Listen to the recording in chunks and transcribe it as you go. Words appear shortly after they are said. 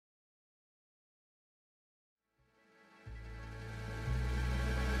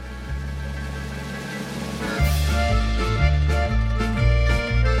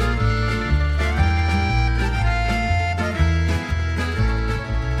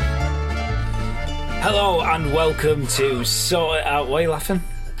Hello and welcome to Sort It Out. Why are you laughing?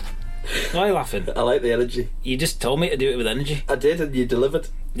 Why are you laughing? I like the energy. You just told me to do it with energy. I did, and you delivered.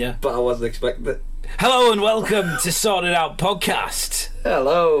 Yeah. But I wasn't expecting it. Hello and welcome to Sort It Out podcast.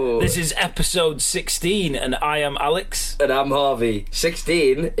 Hello. This is episode 16 and I am Alex. And I'm Harvey.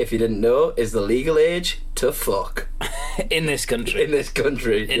 16, if you didn't know, is the legal age to fuck. In this country. In this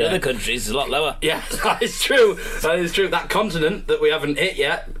country. In other countries, it's a lot lower. Yeah, that is true. That is true. That continent that we haven't hit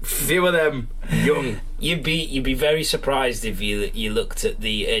yet, few of them young. You'd be very surprised if you looked at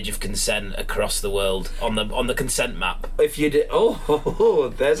the age of consent across the world on the consent map. If you did,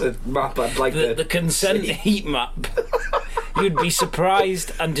 there's a map I'd like the consent heat map. You'd be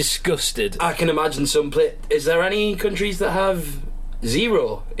surprised and disgusted. I can imagine is there any countries that have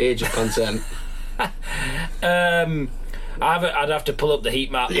zero age of consent? I'd have to pull up the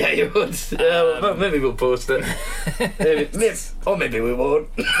heat map. Yeah, you would. Well, maybe we'll post it. Maybe we won't.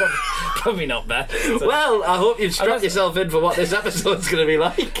 Probably not best. Well, I hope you've strapped yourself in for what this episode's going to be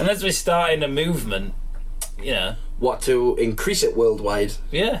like. Unless we're starting a movement, you know. What, to increase it worldwide?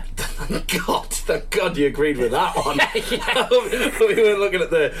 Yeah. Thank God you agreed with that one. Yeah. We weren't looking at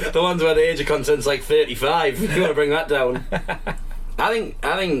the ones where the age of consent's like 35. You want to bring that down? I think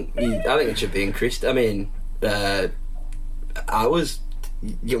it should be increased. I mean, I was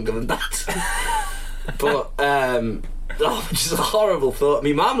younger than that. But just a horrible thought.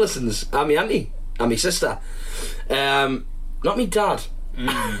 My mum listens, and my auntie, and my sister. Not me dad.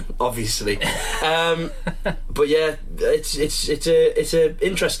 Obviously. But yeah, it's a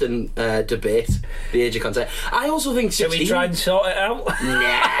interesting debate, the age of consent. I also think 16. Shall we try and sort it out? Nah,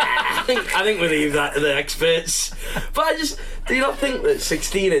 I think we leave that to the experts. But do you not think that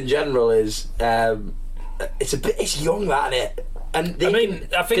 16 in general is it's young, that, isn't it? And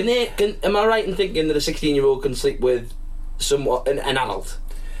I think am I right in thinking that a 16-year-old can sleep with somewhat an adult?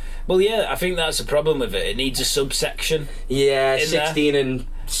 Well, yeah, I think that's the problem with it. It needs a subsection. Yeah, 16 there. And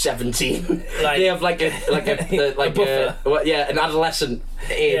 17. They have like a buffer. An adolescent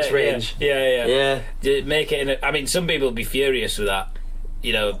age range. Yeah. Make it I mean, some people will be furious with that.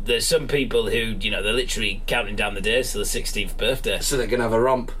 You know, there's some people who, you know, they're literally counting down the days to the 16th birthday. So they can have a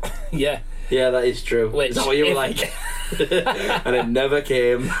romp. Yeah. Yeah, that is true. Is that what you were like? And it never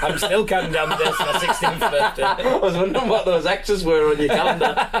came. I'm still counting down the days to my 16th birthday. I was wondering what those X's were on your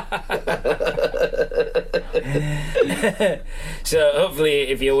calendar. So hopefully,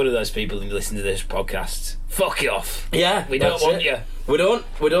 if you're one of those people and you listen to this podcast, fuck you off. Yeah, we don't want you. We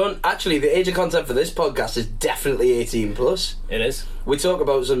don't. Actually, the age of consent for this podcast is definitely 18 plus. It is. We talk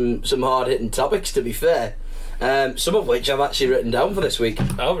about some hard hitting topics, to be fair. Some of which I've actually written down for this week.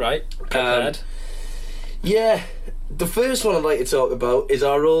 Oh, right. Prepared. Yeah. The first one I'd like to talk about is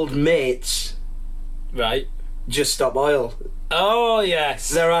our old mates. Right. Just Stop Oil. Oh, yes.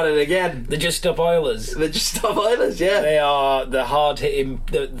 They're at it again. The Just Stop Oilers. The Just Stop Oilers, yeah. They are the hard-hitting...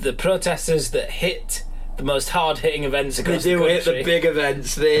 The protesters that hit the most hard-hitting events across the country. They do hit the big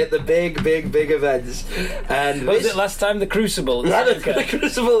events. They hit the big events. And was it last time the Crucible? Yeah, the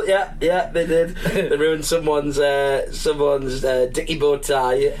Crucible. Yeah, they did. They ruined someone's dicky bow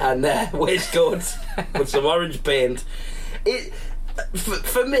tie and waistcoat with some orange paint.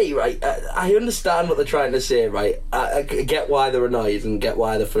 For me, right, I understand what they're trying to say, right? I get why they're annoyed and get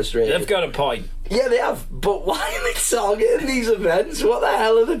why they're frustrated. They've got a point. Yeah, they have. But why are they targeting these events? What the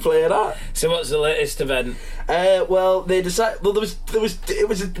hell are they playing at? So what's the latest event? Well, they decided. Well, it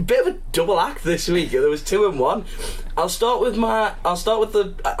was a bit of a double act this week. There was 2 in 1. I'll start with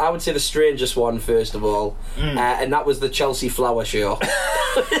the I would say the strangest one first of all, and that was the Chelsea Flower Show.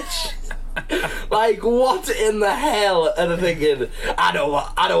 Like, what in the hell are they thinking? I know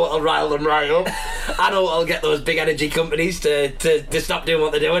what'll rile them right up. I know what'll get those big energy companies to stop doing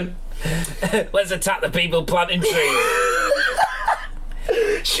what they're doing. Let's attack the people planting trees.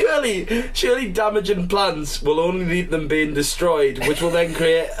 Surely damaging plants will only lead them being destroyed, which will then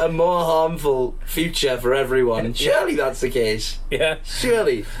create a more harmful future for everyone. Surely that's the case. Yeah.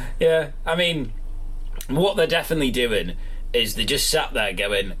 Surely. Yeah. I mean, what they're definitely doing is they just sat there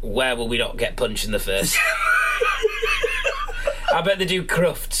going, where will we not get punched in the face? I bet they do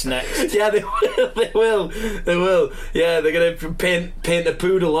crufts next. Yeah, they will. Yeah, they're going to paint a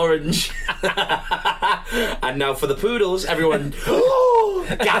poodle orange. And now for the poodles, everyone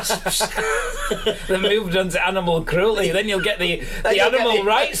gasps. They moved on to animal cruelty. Then you'll get the animal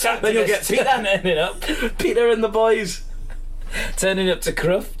rights activists. Then you'll get Peter and the boys. Turning up to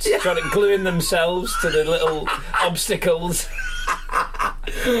crufts, trying to gluing themselves to the little obstacles.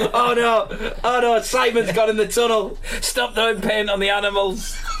 Oh no, Simon's got in the tunnel. Stop throwing paint on the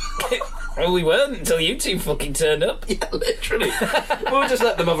animals. Well, we weren't until you two fucking turned up. Yeah, literally. We'll just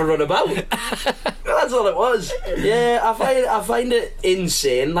let them have a run about. That's all it was. Yeah, I find it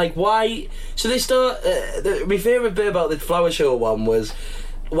insane. Like, why? So they start. My favourite bit about the flower show one was,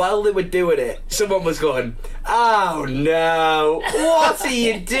 while they were doing it, someone was going, "Oh no, what are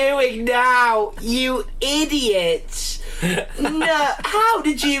you doing now, you idiots? No, how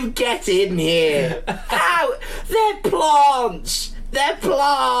did you get in here? How? They're plants! They're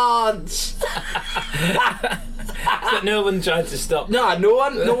plants!" But no one tried to stop. No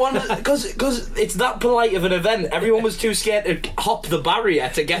one, because it's that polite of an event. Everyone was too scared to hop the barrier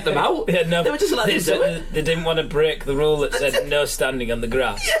to get them out. Yeah, no, they were just letting them do it. They didn't want to break the rule that said no standing on the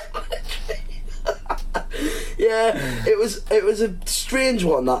grass. Yeah, it was a strange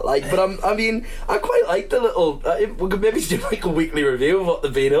one, that, like, but I mean I quite like the little. We could maybe do like a weekly review of what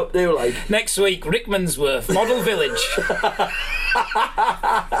they've been up to. Like next week, Rickmansworth Model Village.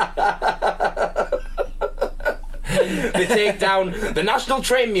 They take down the National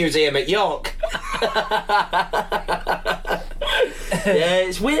Train Museum at York. Yeah,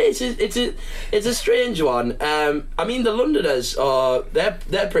 it's weird. It's a strange one. I mean, the Londoners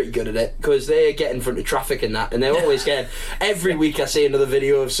they're pretty good at it because they get in front of traffic and that, and they're always getting. Every week I see another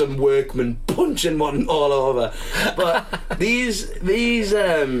video of some workman punching one all over. But these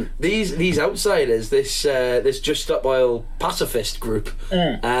outsiders, this Just Stop Oil pacifist group.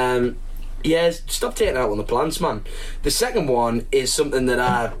 Yeah, stop taking out on the plants, man. The second one is something that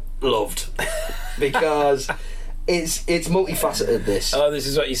I loved because it's multifaceted. This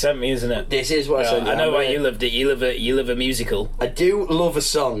is what you sent me, isn't it? This is what I sent you. I know why you loved it. You love a musical. I do love a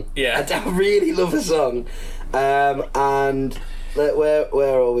song. Yeah, I really love a song. And where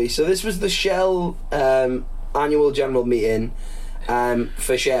are we? So this was the Shell annual general meeting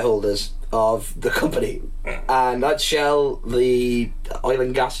for shareholders of the company, and that's Shell, the oil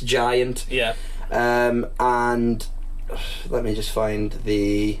and gas giant. Yeah. And let me just find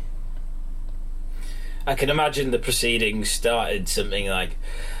the. I can imagine the proceedings started something like,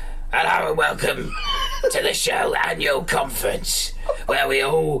 "Hello and welcome to the Shell annual conference, where we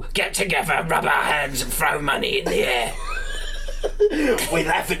all get together, rub our hands, and throw money in the air. We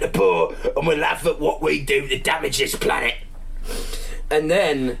laugh at the poor, and we laugh at what we do to damage this planet." And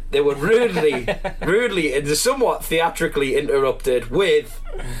then they were rudely and somewhat theatrically interrupted with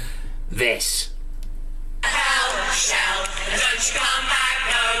this. Hell, Shell, don't you come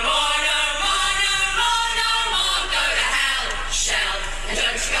back no more, no more, no more, no more. Go to hell, Shell,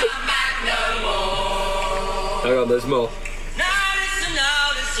 don't you come back no more. Hang on, there's more. Now listen,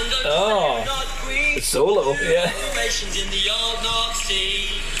 don't Oh. you not agree? It's solo. Yeah. Operations in the old North Sea.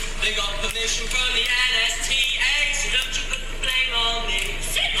 They got permission from the NSTA, so don't you put the blame on me.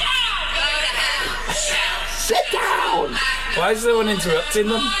 Sit down! Go to hell, Shell. Sit down! Why is no one interrupting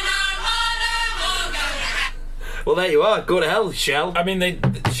them? Well, there you are. Go to hell, Shell. I mean,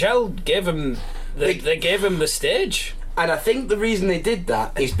 Shell gave him. They gave him the stage. And I think the reason they did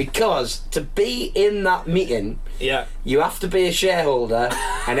that is because to be in that meeting, Yeah. you have to be a shareholder,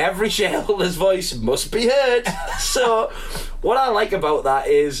 and every shareholder's voice must be heard. So, what I like about that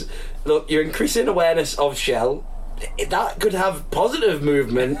is, look, you're increasing awareness of Shell. That could have positive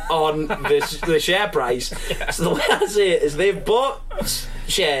movement on the share price. Yeah. So the way I see it is they've bought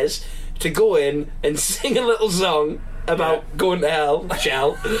shares to go in and sing a little song about going to hell,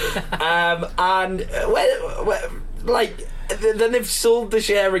 Shell, and then they've sold the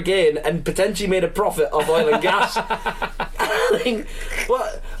share again and potentially made a profit off oil and gas. I think,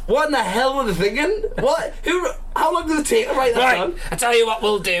 what in the hell were they thinking? How long did it take to write that song? I tell you what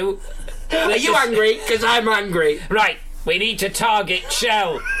we'll do. Are you angry? Because I'm angry. Right, we need to target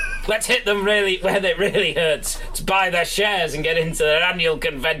Shell. Let's hit them really where it really hurts. To buy their shares and get into their annual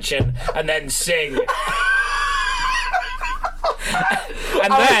convention and then sing.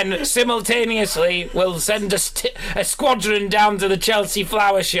 And then, simultaneously, we'll send a squadron down to the Chelsea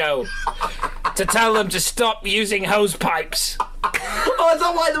Flower Show to tell them to stop using hose pipes. Oh, is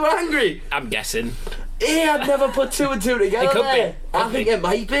that why they were angry? I'm guessing. Yeah, I've never put two and two together. It could there. be. I think it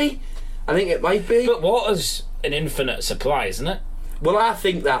might be. But water's an infinite supply, isn't it? Well, I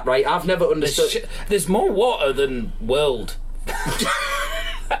think that, right? I've never understood. There's more water than world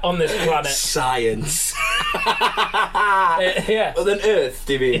on this planet. Science. Yeah. Well, then Earth,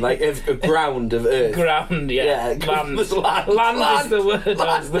 do you mean? Like a ground of Earth? Ground, yeah. Land. Land is the word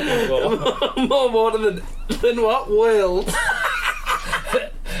I was looking for. More water than what? World.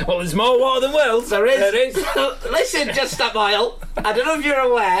 Well, there's more water than world. There is. There is. Listen, Just Stop Oil. I don't know if you're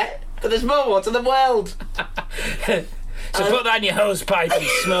aware, but there's more water than world. So put that in your hose pipe and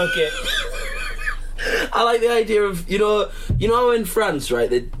smoke it. I like the idea of you know how in France, right?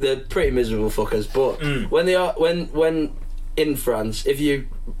 They're pretty miserable fuckers, but when in France, if you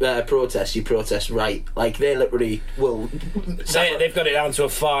protest, you protest right. Like they literally will. They've got it down to a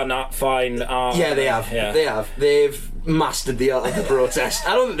fine art. Yeah, they have. Yeah. They have. They've mastered the art of the protest.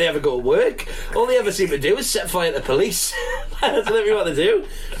 I don't think they ever go to work. All they ever seem to do is set fire to police. That's literally what they do.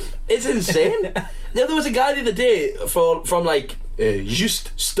 It's insane. There was a guy the other day from like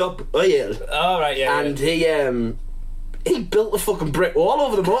Just Stop Oil. Oh right, yeah. And he built a fucking brick wall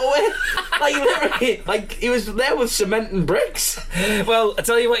over the motorway. Like literally, like he was there with cement and bricks. Well, I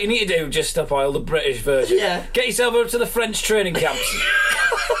tell you what, you need to do. Just Stop Oil, the British version. Yeah. Get yourself over to the French training camps.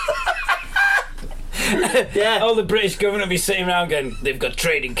 Yeah. All the British government will be sitting around going, they've got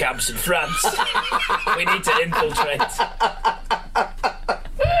training camps in France. We need to infiltrate.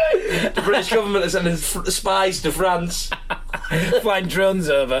 The British government is sending spies to France. Flying drones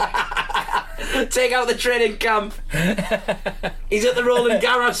over. Take out the training camp. He's at the Roland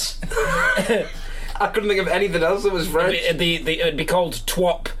Garros. I couldn't think of anything else that was French. It'd be called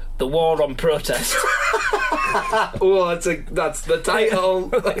TWOP, the War on Protest. Oh, that's the title.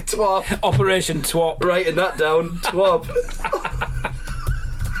 Like TWOP. Operation TWOP. Writing that down. TWOP.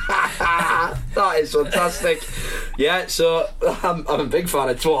 That is fantastic. Yeah, so I'm a big fan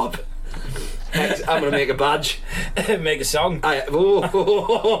of TWOP. I'm going to make a badge. Make a song. That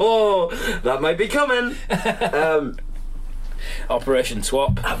might be coming. Operation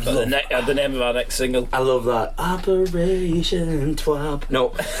TWOP. The name of our next single. I love that. Operation TWOP.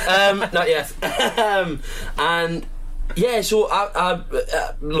 No, not yet. And yeah, so I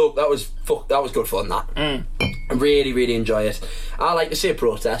look, that was good fun. That I really, really enjoy it. I like to see a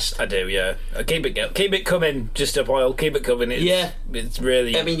protest. I do, yeah. Keep it coming. Just Stop Oil. Keep it coming. It's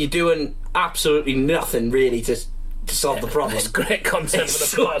really. I mean, you're doing absolutely nothing really to solve the problem. It's great content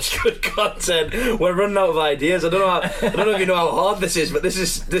It's for the pod. such good content. We're running out of ideas. I don't know if you know how hard this is, but this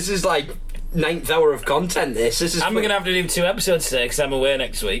is like 9th hour of content. This is. And we're gonna have to do 2 episodes today because I'm away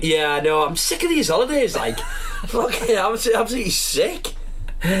next week. Yeah, I know. I'm sick of these holidays. Like, fucking, I'm absolutely sick.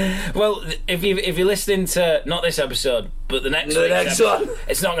 Well, if you're listening to not this episode, but the next episode, one,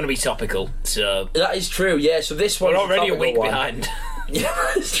 it's not going to be topical. So that is true. Yeah. So this one, we're already a week behind. Yeah,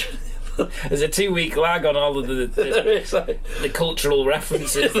 that's true. There's a 2-week lag on all of the cultural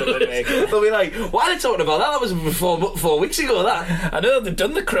references that we're making. They'll be like, why are they talking about that? That was before 4 weeks ago, that. I know, they've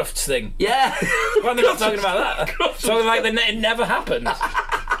done the Crufts thing. Yeah. Why are they not talking about that? Talking like it never happened.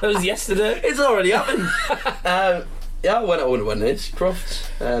 That was yesterday. It's already happened. Yeah, I wonder when it is. Crufts.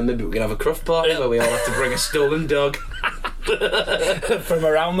 Maybe we can have a Cruft party where we all have to bring a stolen dog. From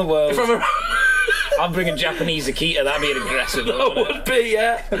around the world. From around... I'll bring a Japanese Akita, that'd be an aggressive one. That would be,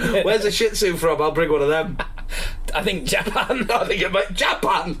 yeah. Where's the Shih Tzu from? I'll bring one of them. I think Japan. I think it might...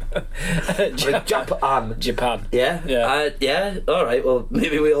 Japan! Japan. Yeah? Yeah. Alright, well,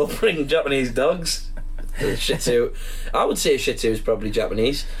 maybe we all bring Japanese dogs. Shih Tzu. I would say a Shih Tzu is probably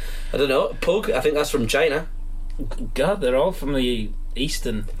Japanese. I don't know. Pug, I think that's from China. God, they're all from the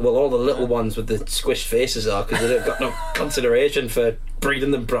eastern. Well, all the little ones with the squished faces are, because they've got no consideration for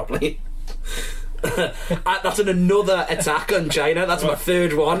breeding them properly. That's another attack on China. That's my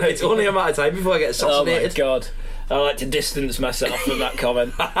 3rd one. It's only a matter of time before I get assassinated. Oh my god. I like to distance myself from that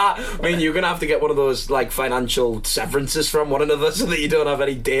comment. I mean, you're going to have to get one of those like financial severances from one another so that you don't have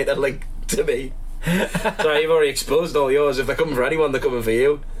any data linked to me. Sorry, you've already exposed all yours. If they're coming for anyone, they're coming for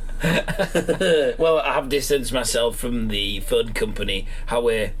you. Well, I have distanced myself from the phone company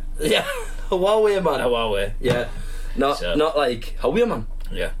Huawei. Yeah, Huawei, man. Huawei. Yeah, not like Huawei, man.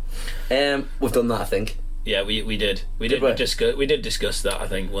 Yeah. We've done that, I think. Yeah, we did. We did discuss that, I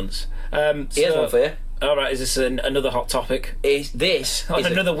think, once. Here's one for you. All right, is this another hot topic?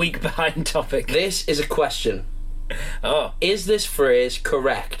 Another week behind topic? This is a question. Oh. Is this phrase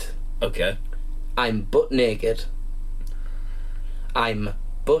correct? Okay. I'm butt naked. I'm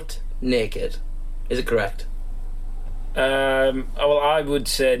butt naked. Is it correct? Well, I would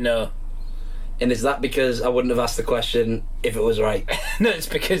say no. And is that because I wouldn't have asked the question if it was right? No, it's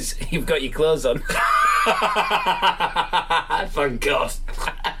because you've got your clothes on. Thank God.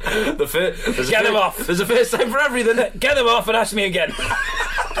 Get them off. There's a first time for everything. Get them off and ask me again.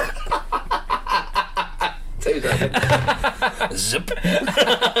 2 seconds. Zip.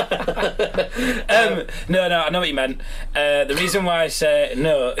 No, I know what you meant. The reason why I say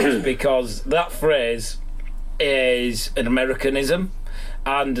no is because that phrase is an Americanism,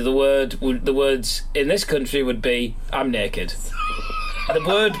 and the words in this country would be "I'm naked." The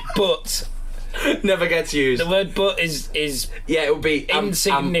word "but" never gets used. The word "but" is yeah, it would be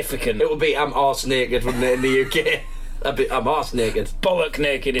insignificant. it would be "I'm arse naked," wouldn't it, in the UK? I'm arse naked. Bollock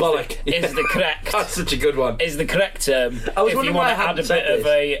naked Bollock. is the correct. That's such a good one. Is the correct term. I was if you wondering why want to I add a hadn't said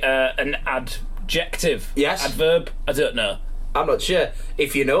bit of an adjective. Yes. Adverb. I don't know. I'm not sure.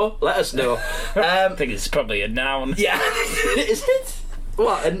 If you know, let us know. I think it's probably a noun. Yeah. Is it?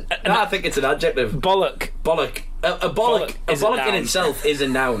 What? No, I think it's an adjective. Bollock. Bollock. A bollock is a bollock in noun. itself is a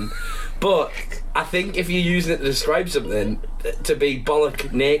noun. But I think if you're using it to describe something, to be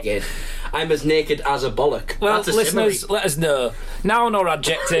bollock naked, I'm as naked as a bollock. Well, That's a listeners, simile. let us know. Noun or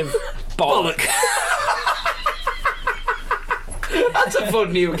adjective? Bollock. That's a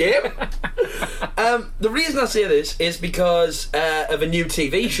fun new game. The reason I say this is because of a new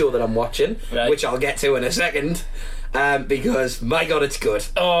TV show that I'm watching, Right. which I'll get to in a second. Because my God, it's good.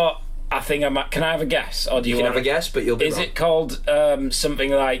 Or I think I might. Can I have a guess? Or do you You can want have a guess, but you'll be Is wrong. it called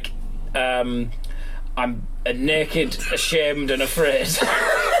something like I'm naked, ashamed, and afraid?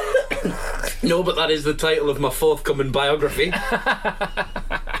 No, but that is the title of my forthcoming biography.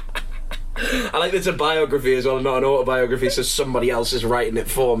 I like that it's a biography as well, not an autobiography, so somebody else is writing it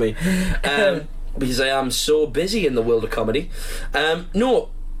for me. Because I am so busy in the world of comedy. No,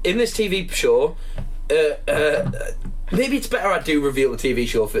 in this TV show, maybe it's better I do reveal the TV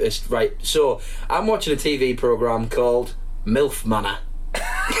show first, right? So, I'm watching a TV programme called MILF Manor.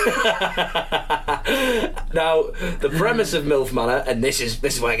 Now, the premise of MILF Manor, and this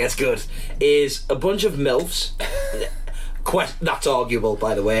is where it gets good, is a bunch of MILFs. That's arguable,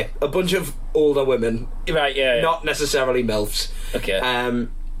 by the way. A bunch of older women, Right, yeah. not necessarily MILFs. Okay.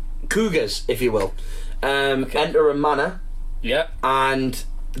 Cougars, if you will, enter a manor, Yeah. and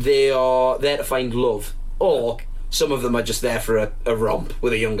they are there to find love, or some of them are just there for a romp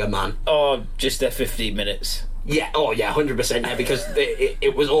with a younger man. Or just their 15 minutes. Yeah, oh yeah, 100%, yeah, because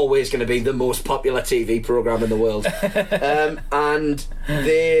it was always going to be the most popular TV programme in the world. And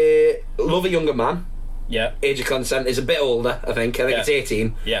they love a younger man. Yeah. Age of consent is a bit older, I think. I think it's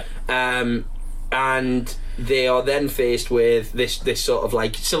 18. Yeah. And they are then faced with this sort of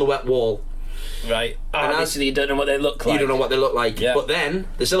like silhouette wall. Right. And Obviously, you don't know what they look like. You don't know what they look like. Yeah. But then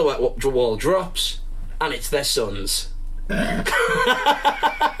the silhouette wall drops, and it's their sons.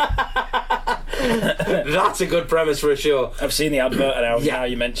 That's a good premise for a show. I've seen the advert now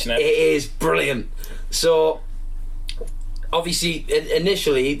you mention It it. is brilliant. So, obviously,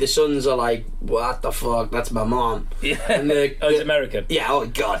 initially, the sons are like, what the fuck, that's my mom. Yeah. And It's American. Yeah, oh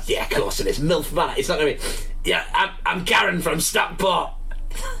god, yeah, of course it is. MILF Manor. It's not going to be, yeah, I'm Karen from Stockport.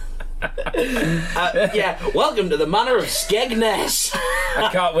 Yeah, welcome to the Manor of Skegness. I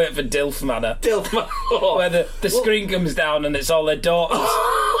can't wait for Dilf Manor. Dilf Manor. Oh. Where the screen comes down and it's all their daughters.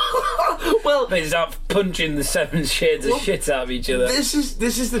 Well, They start punching the 7 shades of shit out of each other. this is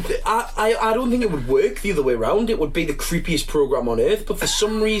the thing. I don't think it would work the other way around. It would be the creepiest programme on earth, but for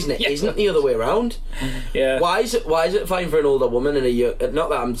some reason it isn't the other way around. Yeah. Why is it fine for an older woman and a young... Not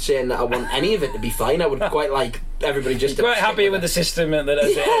that I'm saying that I want any of it to be fine. I would quite like everybody just to Quite stick happy with it. the system that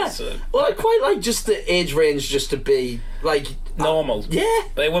as Yeah. it is. Well, I quite like just the age range just to be like Normal. Yeah.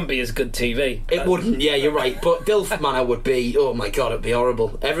 But it wouldn't be as good TV. It wouldn't, yeah, you're right. But Dilf Manor would be, oh my god, it'd be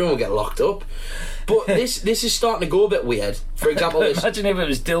horrible. Everyone would get locked up. But this is starting to go a bit weird. For example, this... Imagine if it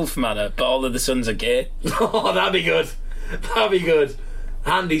was Dilf Manor, but all of the sons are gay. Oh, that'd be good. That'd be good.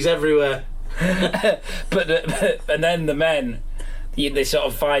 Handies everywhere. But and then the men, they sort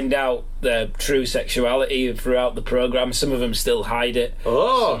of find out their true sexuality throughout the programme. Some of them still hide it.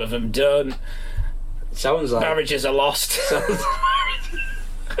 Oh. Some of them don't. Sounds like... Marriages are lost.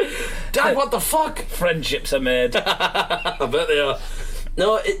 Dad, what the fuck? Friendships are made. I bet they are.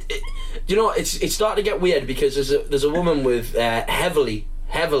 No, you know, it's starting to get weird because there's a woman with heavily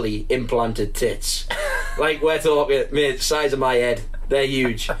implanted tits. Like, we're talking, mate, the size of my head. They're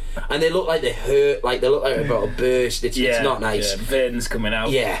huge, and they look like they hurt. Like, they look like they're about to burst. It's not nice. Yeah, veins coming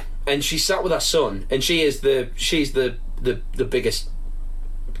out. Yeah, and she sat with her son, and she's the biggest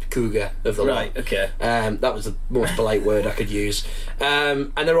cougar of the lot. Right. Okay. That was the most polite word I could use.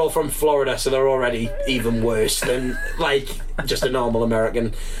 And they're all from Florida, so they're already even worse than like just a normal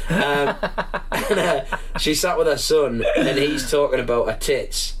American. And she sat with her son, and he's talking about her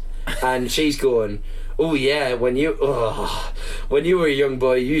tits, and she's going, "Oh yeah, when you were a young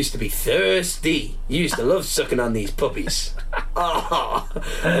boy, you used to be thirsty. You used to love sucking on these puppies." Oh.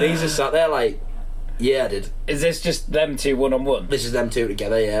 And he's just sat there like, "Yeah, I did." Is this just them two one-on-one? This is them two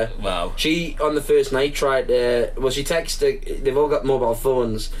together, yeah. Wow. She, on the first night, tried to... Well, she texted... They've all got mobile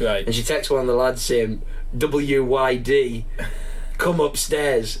phones. Right. And she texted one of the lads saying, WYD, come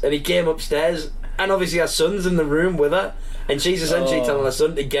upstairs. And he came upstairs, and obviously her son's in the room with her, and she's essentially telling her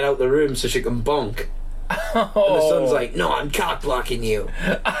son to get out the room so she can bonk. And the son's like, "No, I'm cock blocking you."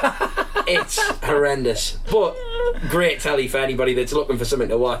 It's horrendous. But Great telly for anybody that's looking for something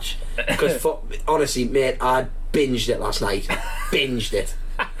to watch. Because honestly, mate, I binged it last night. Binged it.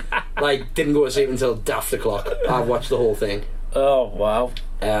 Like, didn't go to sleep until daft o'clock. I watched the whole thing. Oh wow.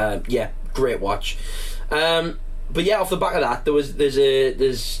 Yeah, great watch. But yeah, off the back of that, there's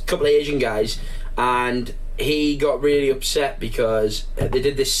a couple of Asian guys, and he got really upset because they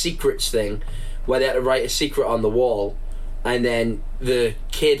did this secrets thing where they had to write a secret on the wall, and then the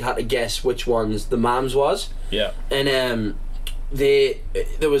kid had to guess which ones the mam's was. Yeah. And there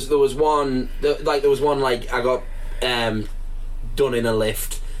was one like I got done in a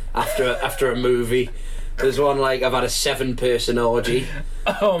lift after a movie. There's one like I've had a 7-person orgy.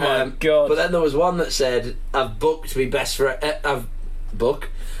 Oh my god! But then there was one that said I've booked me best friend. I've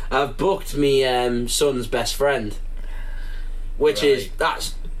booked me son's best friend, which is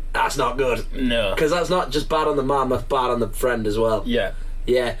that's not good. No, because that's not just bad on the mum, that's bad on the friend as well. Yeah,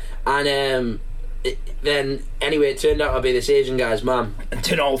 yeah, and then anyway, it turned out to be this Asian guy's mum. and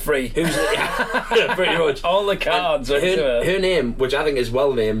did all three. Who's yeah, pretty much All the cards. her name, which I think is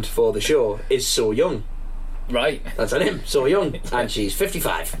well named for the show, is So Young. Right. That's her name, So Young, and she's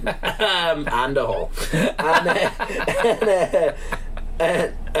 55 and a hole.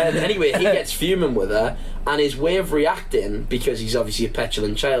 And anyway, he gets fuming with her, and his way of reacting, because he's obviously a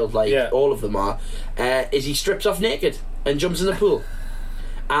petulant child, like all of them are, is he strips off naked and jumps in the pool.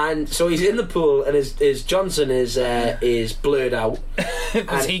 And so he's in the pool, and his Johnson is blurred out.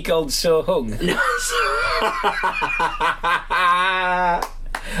 Was he called So Hung?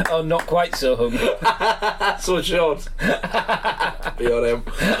 Oh, not quite so hung. So short. Be on him.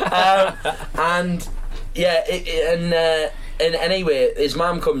 And yeah, and anyway, his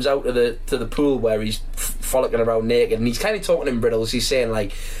mum comes out to the pool where he's frolicking around naked, and he's kind of talking in riddles. He's saying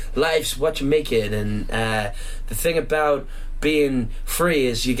like, "Life's what you make it," and the thing about being free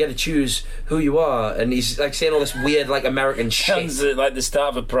is you get to choose who you are, and he's like saying all this weird like American shit. Sounds like the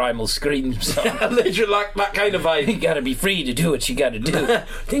start of a Primal Scream song. Literally like that kind of vibe. You gotta be free to do what you gotta do.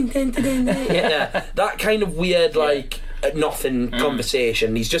 Ding, ding, ding, ding, ding. Yeah, that kind of weird like nothing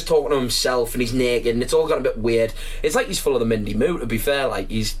conversation. He's just talking to himself, and he's naked, and it's all got a bit weird. It's like he's full of the Mindy Moo, to be fair. Like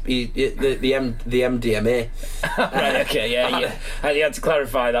the MDMA. Right, okay, yeah. And you had to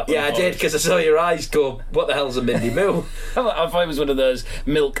clarify that one. Yeah, I did, because I saw your eyes go, what the hell's a Mindy Moo? I thought it was one of those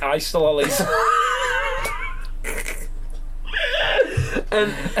milk ice lollies.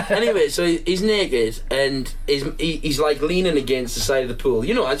 And anyway, so he's naked, and he's like leaning against the side of the pool.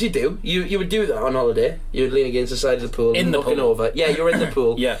 You know, as you do. You would do that on holiday. You would lean against the side of the pool, in the looking pool. over. Yeah, you're in the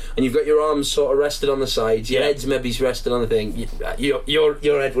pool. Yeah, and you've got your arms sort of rested on the sides. Your head's maybe rested on the thing.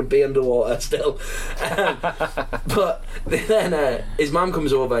 Your head would be underwater still. But then his mum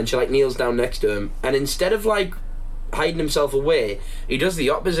comes over, and she like kneels down next to him, and instead of like hiding himself away, he does the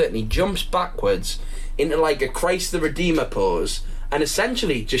opposite, and he jumps backwards into like a Christ the Redeemer pose, and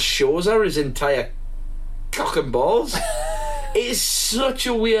essentially just shows her his entire cock and balls. It is such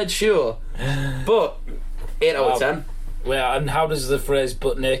a weird show, but 8 out of 10. Well, and how does the phrase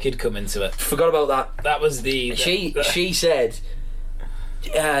 "butt naked" come into it? Forgot about that. That was the She said,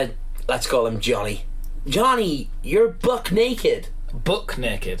 let's call him Johnny. Johnny, you're buck naked. buck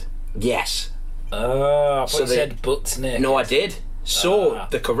naked. Yes. Oh, I thought you said butt naked. No, I did. So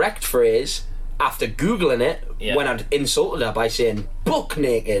the correct phrase, after googling it, when I'd insulted her by saying buck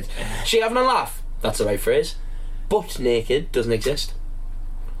naked, she having a laugh. That's the right phrase. Butt naked doesn't exist.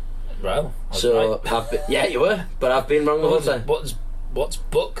 Well, so right. Yeah, you were, but I've been wrong the whole time. What's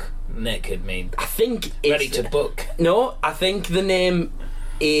buck naked mean? I think it's ready to book. No, I think the name.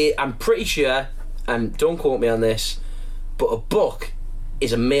 I'm pretty sure, and don't quote me on this, but a buck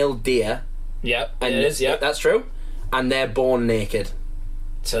is a male deer. Yep, and it is. Yeah, that's true. And they're born naked.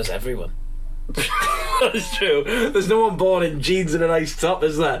 So's everyone. That's true. There's no one born in jeans and a nice top,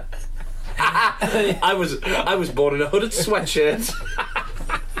 is there? I was born in a hooded sweatshirt.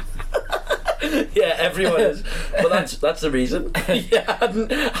 Yeah, everyone is. But that's the reason. Yeah, I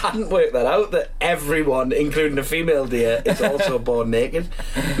hadn't worked that out, that everyone, including a female deer, is also born naked.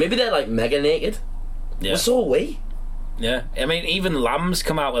 Maybe they're like mega naked. Yeah. Well, so are we. Yeah. I mean, even lambs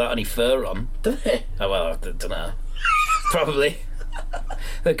come out without any fur on. Do they? Oh, well, I don't know. Probably.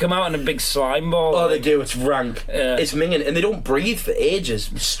 They come out in a big slime ball. Oh, they do. It's rank. Yeah. It's minging, and they don't breathe for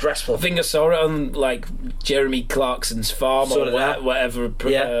ages. It's stressful. I think I saw it on like Jeremy Clarkson's farm So or did I. whatever.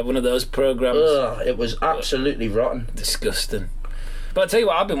 One of those programs. Ugh, it was absolutely rotten. Disgusting. But I'll tell you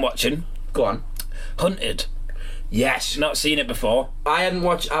what I've been watching. Go on. Hunted. Yes. Not seen it before. I've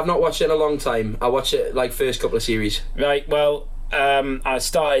not watched it in a long time. I watched it like first couple of series. Right. Well, I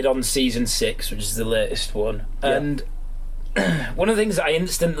started on season 6, which is the latest one, and one of the things that I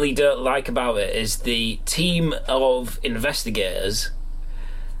instantly don't like about it is the team of investigators,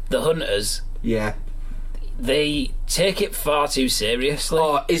 the hunters. Yeah. They take it far too seriously.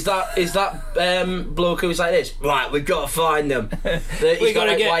 Oh, is that bloke who's like this? Right, we've got to find them. He's got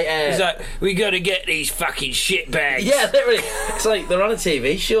like white hair. He's like, we got to get these fucking shitbags. Yeah, literally. It's like they're on a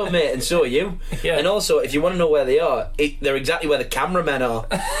TV show, mate, and so are you. Yeah. And also, if you want to know where they are, they're exactly where the cameramen are.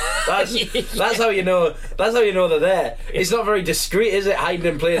 That's how you know. That's how you know they're there. It's not very discreet, is it? Hiding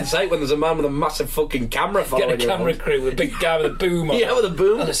in plain sight when there's a man with a massive fucking camera following you. Get a camera crew with a big guy with a boom on. Yeah, with a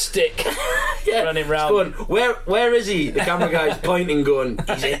boom on a stick. Yeah, running round. Going, where is he? The camera guy's pointing, going,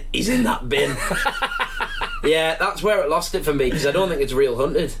 he's in that bin. Yeah, that's where it lost it for me, because I don't think it's real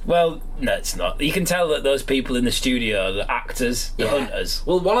hunted. Well, no, it's not. You can tell that those people in the studio are the actors, the hunters.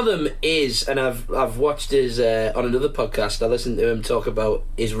 Well, one of them is, and I've watched his on another podcast. I listened to him talk about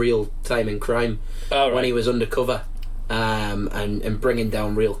his real time in crime when he was undercover, and bringing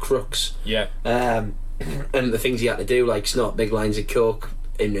down real crooks. Yeah. And the things he had to do, like snort big lines of coke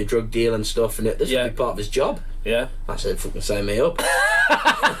in a drug deal and stuff, and this would be part of his job. Yeah. I said, fucking sign me up.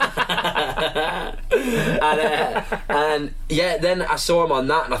 and then I saw him on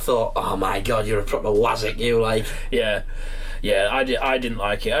that and I thought, oh my god, you're a proper wazzick, you, like. Yeah, I didn't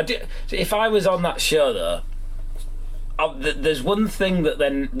like it. If I was on that show though, there's one thing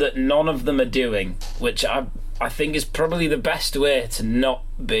that none of them are doing, which I think is probably the best way to not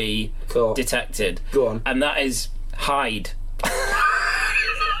be detected. Go on. And that is hide.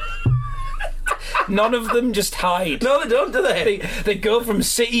 None of them just hide. No, they don't, do they? They go from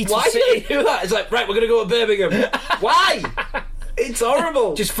city to Why city. do they do that? It's like, right, we're going to go to Birmingham. Why? It's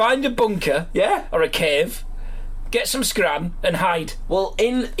horrible. Just find a bunker, or a cave, get some scran, and hide. Well,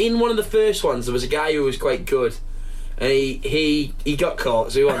 in one of the first ones, there was a guy who was quite good, and he got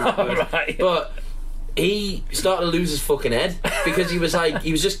caught, so he wasn't that good. Right. But he started to lose his fucking head because he was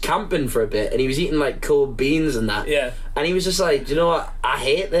just camping for a bit and he was eating like cold beans and that. Yeah. And he was just like, do you know what? I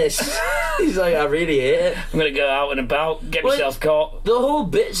hate this. He's like, I really hate it. I'm going to go out and about, get myself caught. The whole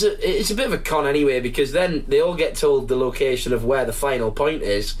bit's it's a bit of a con anyway, because then they all get told the location of where the final point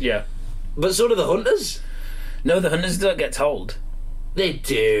is. Yeah. But so do the hunters. No, the hunters don't get told. They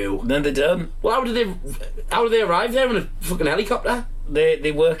do. No, they don't. Well, how do they arrive there in a fucking helicopter?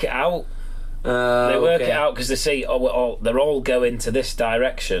 They work it out. They work it out because they see, they're all going to this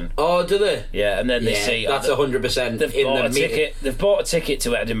direction. Oh, do they? Yeah, and then they see that's 100%. They've bought a ticket. They've bought a ticket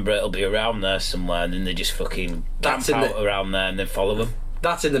to Edinburgh. It'll be around there somewhere, and then they just fucking camp out around there and then follow them.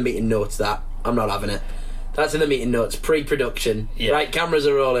 That's in the meeting notes. That I'm not having it. That's in the meeting notes. Pre-production. Yeah. Right, cameras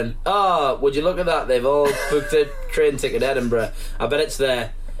are rolling. Oh, would you look at that? They've all booked a train ticket to Edinburgh. I bet it's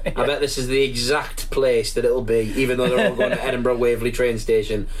there. Yeah. I bet this is the exact place that it'll be, even though they're all going to Edinburgh Waverley train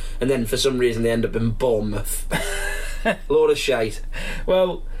station, and then for some reason they end up in Bournemouth. Load of shite.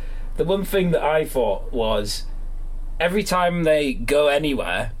 Well, the one thing that I thought was, every time they go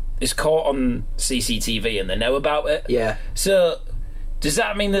anywhere, it's caught on CCTV and they know about it. Yeah. So, does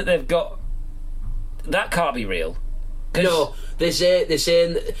that mean that they've got... That can't be real? No, they're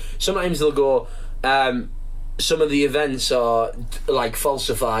saying sometimes they'll go... some of the events are like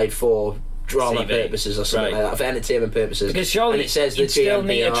falsified for drama purposes or something like that, for entertainment purposes. Because surely and it says you still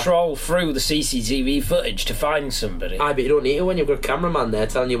need to troll through the CCTV footage to find somebody. But you don't need to when you've got a cameraman there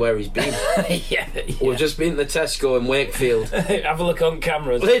telling you where he's been. Yeah. We've just been to the Tesco in Wakefield. Have a look on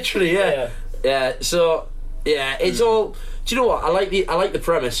cameras. Literally, yeah. So, yeah, it's all... Do you know what? I like the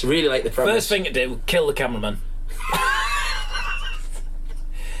premise. Really like the premise. First thing to do, kill the cameraman.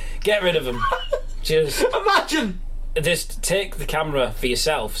 Get rid of him. Just imagine. Just take the camera for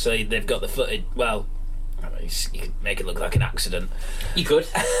yourself, so they've got the footage. Well, you can make it look like an accident. You could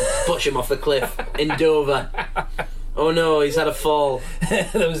push him off the cliff in Dover. Oh no, he's had a fall.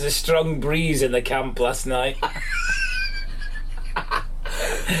 There was a strong breeze in the camp last night.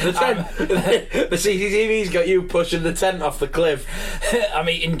 The CCTV's got you pushing the tent off the cliff. I'm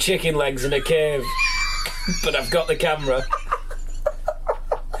eating chicken legs in a cave, but I've got the camera.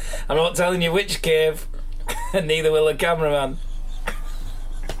 I'm not telling you which cave, and neither will the cameraman.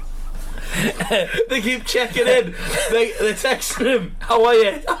 They keep checking in. They're texting him, how are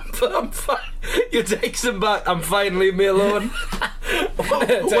you? I'm fine. You text them back, I'm fine, leave me alone.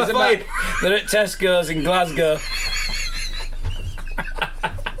 They're at Tesco's in Glasgow.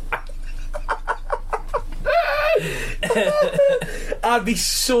 I'd be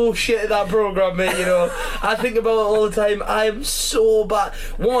so shit at that programme, mate, you know. I think about it all the time. I am so bad.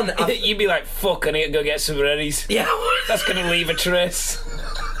 You'd be like, fuck, I need to go get some Reddies. Yeah. That's going to leave a trace.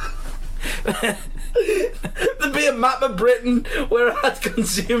 There'd be a map of Britain where I'd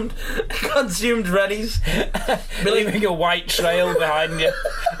consumed Rennies. Leaving a white trail behind you.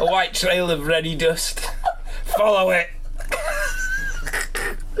 A white trail of Rennie dust. Follow it.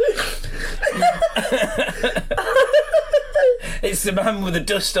 It's the man with the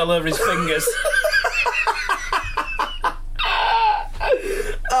dust all over his fingers.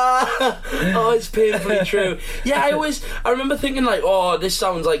 Oh, it's painfully true. Yeah, I remember thinking like, oh, this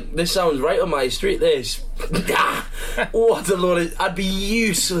sounds right on my street. This, what a load of, I'd be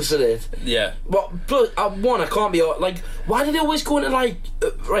useless at it. Yeah. Well, plus, I can't be like, why do they always go into like,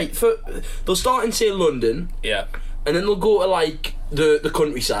 they'll start in say London, Yeah. and then they'll go to like the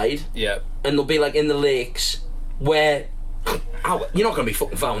countryside, Yeah. and they'll be like in the lakes where you're not gonna be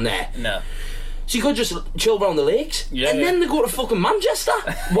fucking found there. No. So you could just chill around the lakes, Yeah, and then they go to fucking Manchester.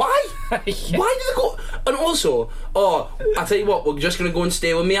 Why? Yeah. Why do they go? And also, I tell you what, we're just gonna go and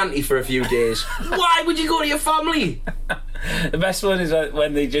stay with me auntie for a few days. Why would you go to your family? The best one is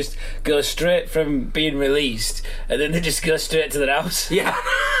when they just go straight from being released and then they just go straight to their house. Yeah.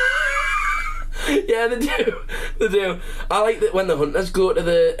 Yeah, they do. They do. I like that when the hunters go to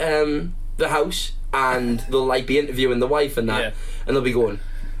the house and they'll like be interviewing the wife and that, Yeah. and they'll be going,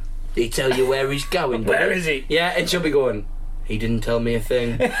 "They tell you where he's going." Where is he? Yeah, and she'll be going, "He didn't tell me a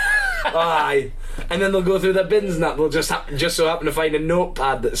thing." Aye. And then they'll go through their bins and that. They'll just so happen to find a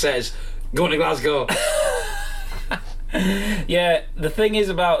notepad that says, "Going to Glasgow." Yeah, the thing is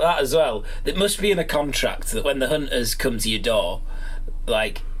about that as well, it must be in a contract that when the hunters come to your door,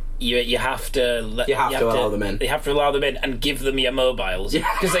 like, you have to allow them in. You have to allow them in and give them your mobiles. Yeah.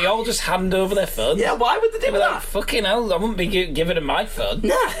 Because they all just hand over their phones. Yeah, why would they do They're like, that? fucking hell, I wouldn't be giving them my phone.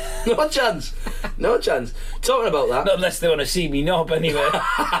 Nah, no chance. No chance. Talking about that. Not unless they want to see me knob anyway.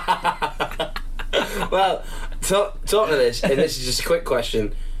 Well, talking of this, and this is just a quick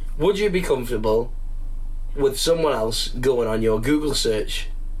question: would you be comfortable with someone else going on your Google search?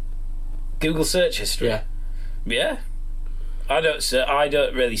 Google search history? Yeah. Yeah. I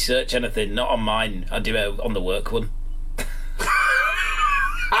don't really search anything, not on mine. I do it on the work one.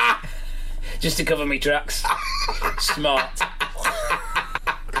 Just to cover me tracks. Smart.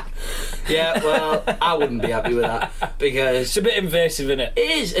 Yeah, well, I wouldn't be happy with that because It's a bit invasive, innit?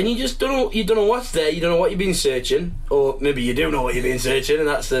 it is, and you just don't know. You don't know what's there. You don't know what you've been searching, or maybe you do know what you've been searching, and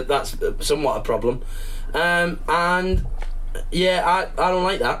that's somewhat a problem. And yeah, I don't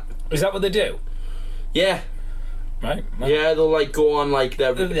like that. Is that what they do? Yeah, Right. Well, yeah, they'll like go on like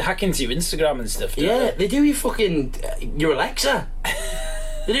their they hack into your Instagram and stuff. Don't yeah, they? they do your fucking your Alexa.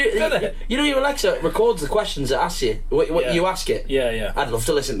 They do. they? You know, your Alexa records the questions it asks you. What Yeah. you ask it. Yeah. I'd love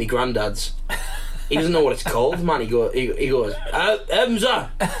to listen to my granddad's. He doesn't know what it's called, man. He goes, Emza,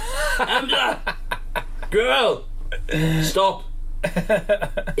 girl, stop,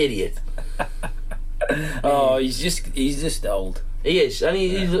 idiot. Oh, he's just old. He is, and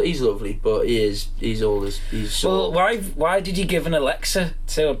he's lovely, but he's old as he's so. Well, why did you give an Alexa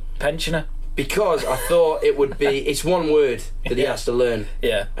to a pensioner? Because I thought it would be. It's one word that he has to learn,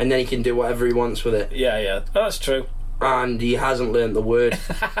 Yeah. and then he can do whatever he wants with it. Yeah. Oh, that's true. And he hasn't learnt the word.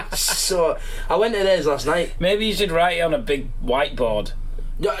 So I went to theirs last night. Maybe you should write it on a big whiteboard.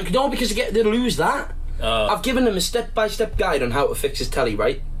 No, because they lose that. Oh. I've given him a step-by-step guide on how to fix his telly,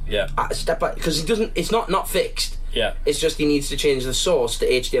 right? Yeah. Step by, because he doesn't. It's not fixed. Yeah. It's just he needs to change the source to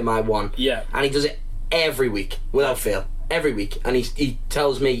HDMI 1. Yeah. And he does it every week without fail. Every week, and he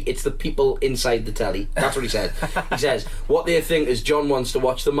tells me it's the people inside the telly. That's what he says. He says what they think is John wants to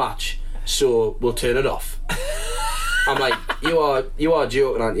watch the match, so we'll turn it off. I'm like, you are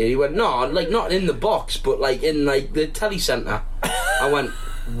joking, aren't you? He went, no, like not in the box, but like in like the telly centre. I went,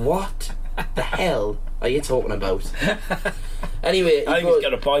 what the hell are you talking about? Anyway, I think he's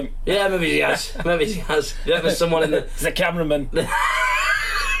got a point. yeah, maybe he has. Maybe he has. Yeah, there's someone in the. It's a cameraman.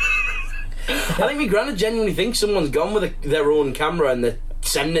 I think my granddad genuinely thinks someone's gone with their own camera and they're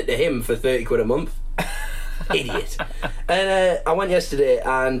sending it to him for 30 quid a month. Idiot. And I went yesterday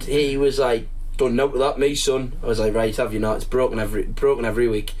and he was like, "Don't know that, me son." I was like, "Right, have you not? It's broken every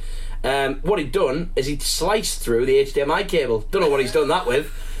week." What he'd done is he'd sliced through the HDMI cable. Don't know what he's done that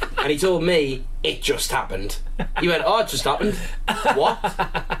with. And he told me it just happened. He went, "Oh, it just happened."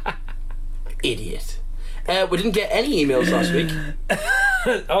 What? Idiot. We didn't get any emails last week.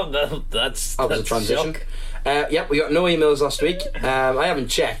 Oh, no, that's That was a transition. shock. Yep, we got no emails last week. I haven't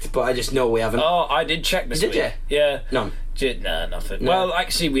checked, but I just know we haven't. Oh, I did check this Did week. you? Yeah. None. No, nothing. No. Well,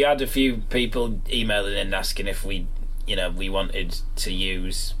 actually, we had a few people emailing in asking if we wanted to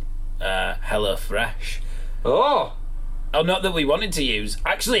use HelloFresh. Oh, Oh, not that we wanted to use.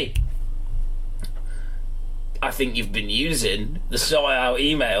 Actually, I think you've been using the sort out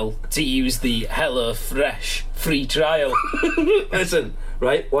email to use the HelloFresh free trial. Listen,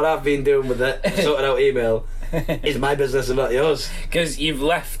 right, what I've been doing with that sorted out email is my business and not yours. Because you've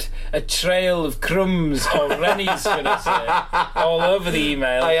left a trail of crumbs or rennies, should I say, all over the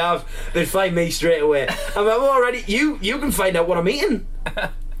email. I have. They'd find me straight away. I'm already. You can find out what I'm eating.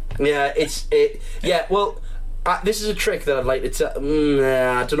 Yeah, Yeah, well, this is a trick that I'd like to tell.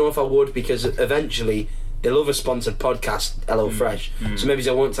 I don't know if I would, because eventually they'll have a sponsored podcast, HelloFresh. So maybe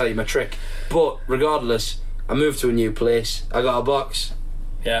I won't tell you my trick. But regardless, I moved to a new place. I got a box.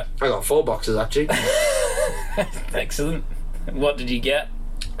 Yeah. I got 4 boxes actually. Excellent. What did you get?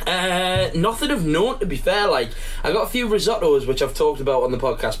 Nothing of note, to be fair. Like, I got a few risottos, which I've talked about on the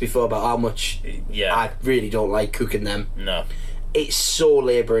podcast before, about how much I really don't like cooking them. No. It's so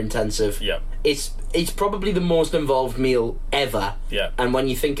labour intensive. Yeah. It's probably the most involved meal ever. Yeah. And when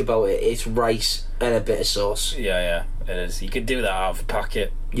you think about it, it's rice and a bit of sauce. Yeah, it is. You could do that out of a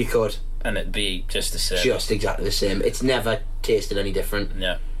packet You could. and it'd be just the same. Just exactly the same. It's never tasted any different.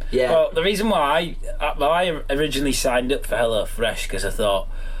 Yeah. Yeah. Well, the reason why I originally signed up for HelloFresh, because I thought,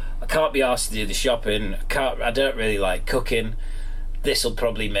 I can't be asked to do the shopping. I don't really like cooking. This will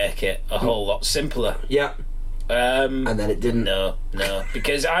probably make it a whole lot simpler. Yeah. And then it didn't. No,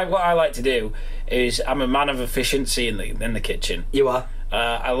 because what I like to do is, I'm a man of efficiency in the kitchen. You are.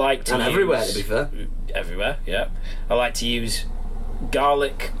 I like to And everywhere, to be fair. Everywhere, yeah. I like to use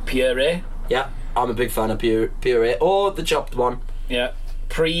garlic puree. Yeah. I'm a big fan of puree or the chopped one. Yeah.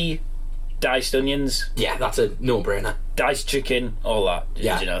 Pre-diced onions. Yeah, that's a no-brainer. Diced chicken, all that.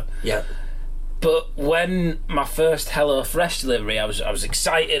 Yeah. You know. Yeah. But when my first HelloFresh delivery, I was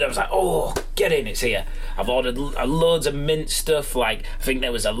excited. I was like, oh, get in, it's here. I've ordered loads of minced stuff. Like, I think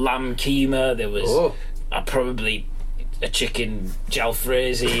there was a lamb keema. There was probably a chicken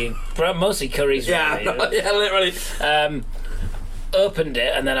jalfrezi. Mostly curries. Yeah, really. yeah, literally. Opened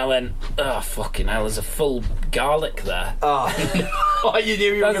it, and then I went, oh, fucking hell, there's a full garlic there. Oh, you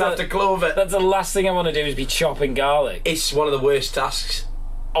knew you were going to have to clove it. That's the last thing I want to do, is be chopping garlic. It's one of the worst tasks.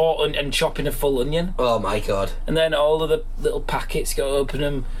 And chopping a full onion. Oh my god. And then all of the little packets, got to open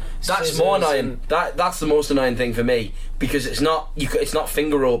them. That's more annoying. That's the most annoying thing for me, because it's not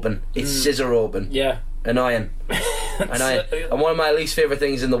finger open, it's scissor open. Yeah. Annoying. Annoying. And one of my least favourite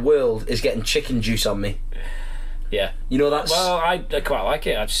things in the world is getting chicken juice on me. Yeah. You know that's... Well, I quite like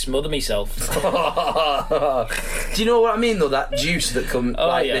it. I just smother myself. Do you know what I mean, though? That juice that comes,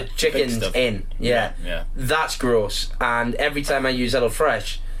 the chicken's in. Yeah. That's gross. And every time I use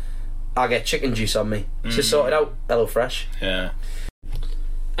HelloFresh, I get chicken juice on me. So sort it out, HelloFresh. Yeah.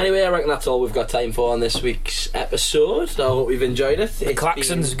 Anyway, I reckon that's all we've got time for on this week's episode. I hope you've enjoyed it. The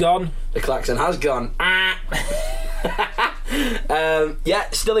klaxon's gone. The klaxon has gone.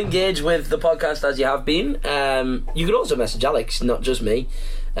 Still engage with the podcast as you have been. You could also message Alex, not just me,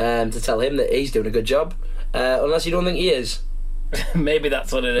 to tell him that he's doing a good job, unless you don't think he is. Maybe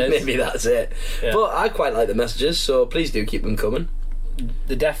that's what it is. Maybe that's it. Yeah. But I quite like the messages, so please do keep them coming.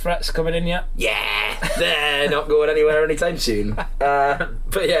 The death threats coming in yet? Yeah, they're not going anywhere anytime soon.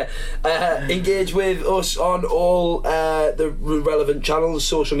 But yeah, engage with us on all the relevant channels,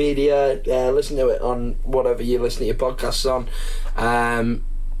 social media. Listen to it on whatever you listen to your podcasts on.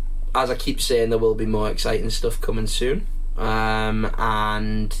 As I keep saying, there will be more exciting stuff coming soon,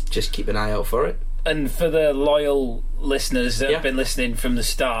 and just keep an eye out for it. And for the loyal listeners that have been listening from the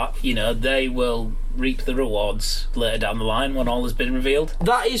start, you know, they will reap the rewards later down the line when all has been revealed.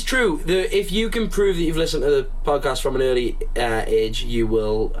 That is true. If you can prove that you've listened to the podcast from an early age, you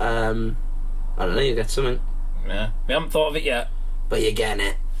will, I don't know, you get something. Yeah, we haven't thought of it yet. But you're getting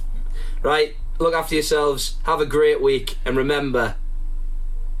it. Right, look after yourselves, have a great week, and remember,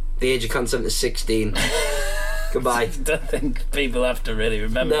 the age of consent is 16. Goodbye. I don't think people have to really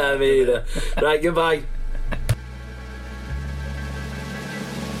remember. No, me either. Right, goodbye.